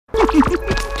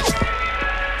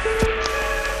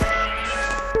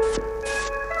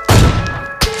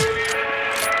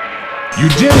You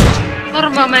did it!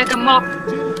 Varmaan meikä map.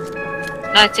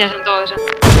 Näit siellä sen toisen.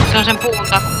 Se on sen puun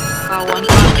kauan.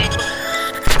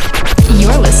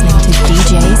 You're listening to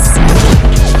DJ Smokey.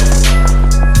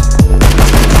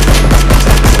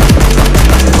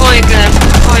 Oikein.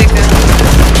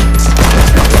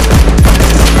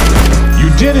 You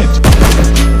did it!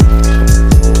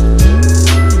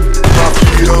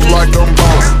 Feel like I'm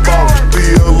ballin',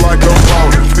 feel like I'm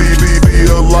ballin',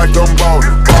 feel like I'm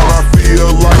ballin', I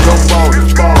feel like I'm ballin',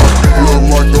 feel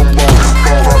like I'm ballin',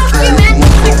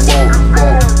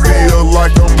 feel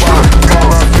like I'm ballin',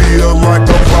 I feel like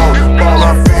I'm ballin',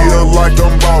 I feel like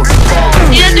I'm ballin'.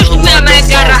 Tietysti meidän menee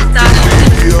kärähtää.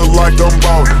 Feel like I'm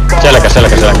ballin', Selkä.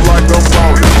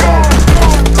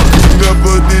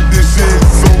 never did this shit,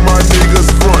 so my niggas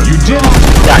front. You did it!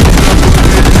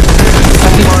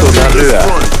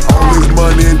 All this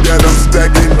money that I'm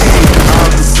stacking in,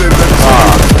 I'm the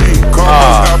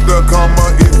Karman after karma,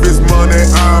 if it's money,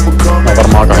 I'm coming.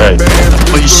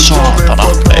 Oi saatana,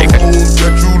 eikä.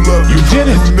 You did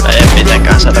it! Ei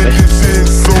mitenkään selvi.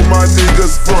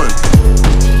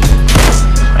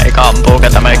 Meikä ampuu,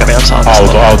 ketä meikä vielä saa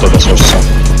tästä. Auto tässä jossain.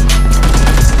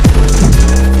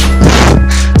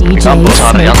 Meikä ampuu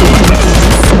sarjaa.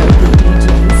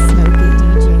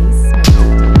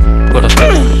 Kuulos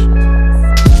vielä.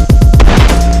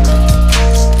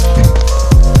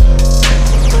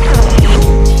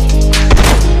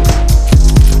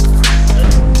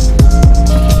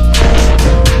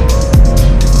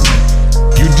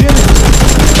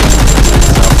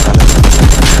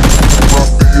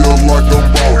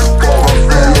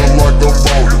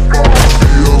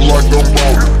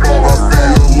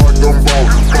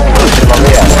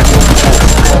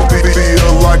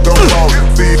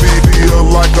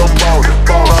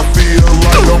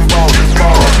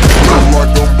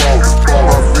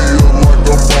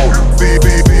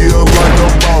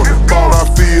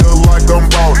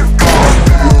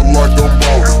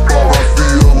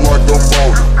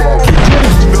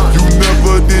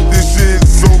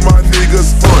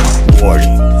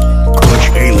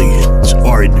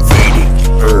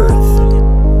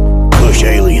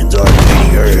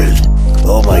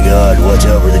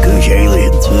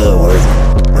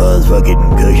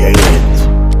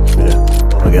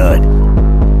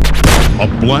 A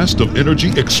blast of energy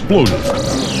exploded,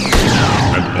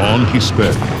 and on he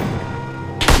sped.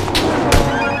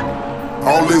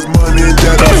 All this money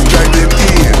that I'm stacking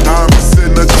in, I'm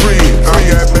in a dream. I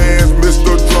got bands,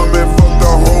 Mr. Drummond, fuck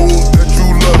the hoes that you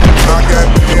love. I got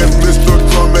bands, Mr.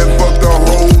 Drummond, fuck the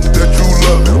hoes that you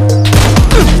love.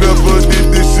 You never did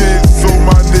this shit, so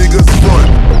my niggas front.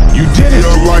 You did it!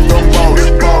 Feel like I'm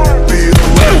ballin', feel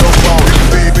like I'm ballin',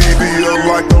 feel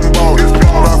like I'm ballin',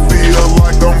 I feel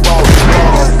like I'm ballin'.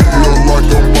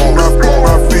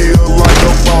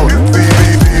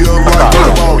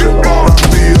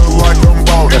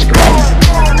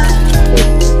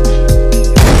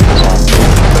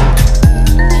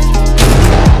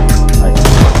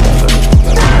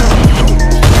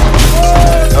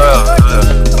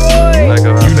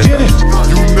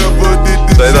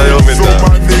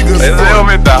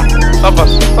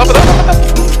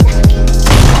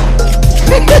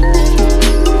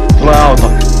 Tulee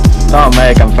auto. Tää on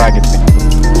meikän fagitti.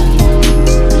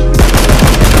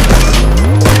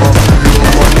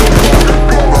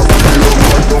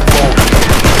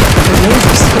 The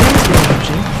laser scans the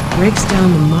energy, breaks down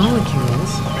the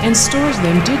molecules, and stores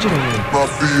them digitally. I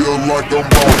feel like I'm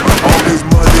ballin'. All this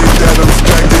money that I'm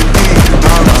stacking in,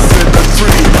 I'm in a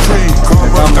dream.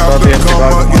 Karman after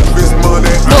karma, if it's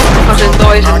money,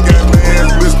 I got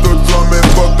bands, Mr. Drummond,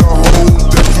 fuck the hoes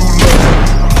that you love.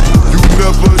 You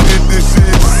never did this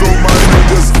shit, so my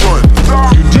niggas front.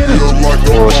 You did it!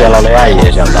 Siellä oli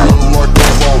äijä sieltä täällä.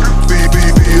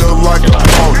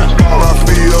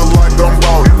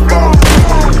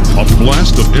 A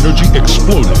blast of energy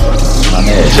exploded. No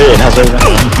niin, siinähän se on.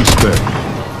 On he sped.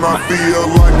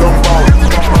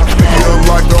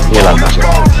 Ilma siellä.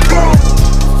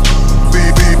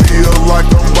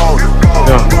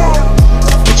 Joo.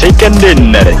 Chicken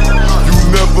dinneri.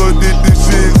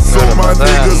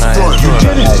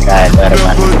 Eikä ei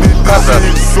törmää.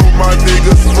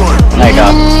 Eikä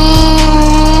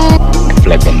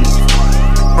flipin.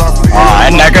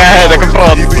 En näkö heitä kun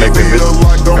front flipin.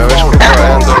 Kävis koko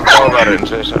ajan tuon kaverin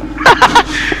sisään.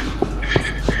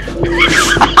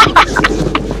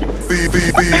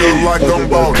 Feel like I'm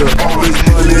ballin'. All this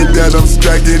money that I'm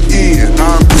stacking in,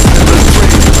 I'm in a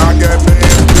dream. I got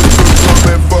bands, Mr.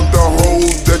 Drummond, fuck the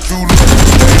hoes that you love.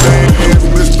 Bands,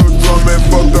 Mr. Drummond,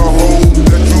 fuck the hoes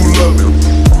that you love.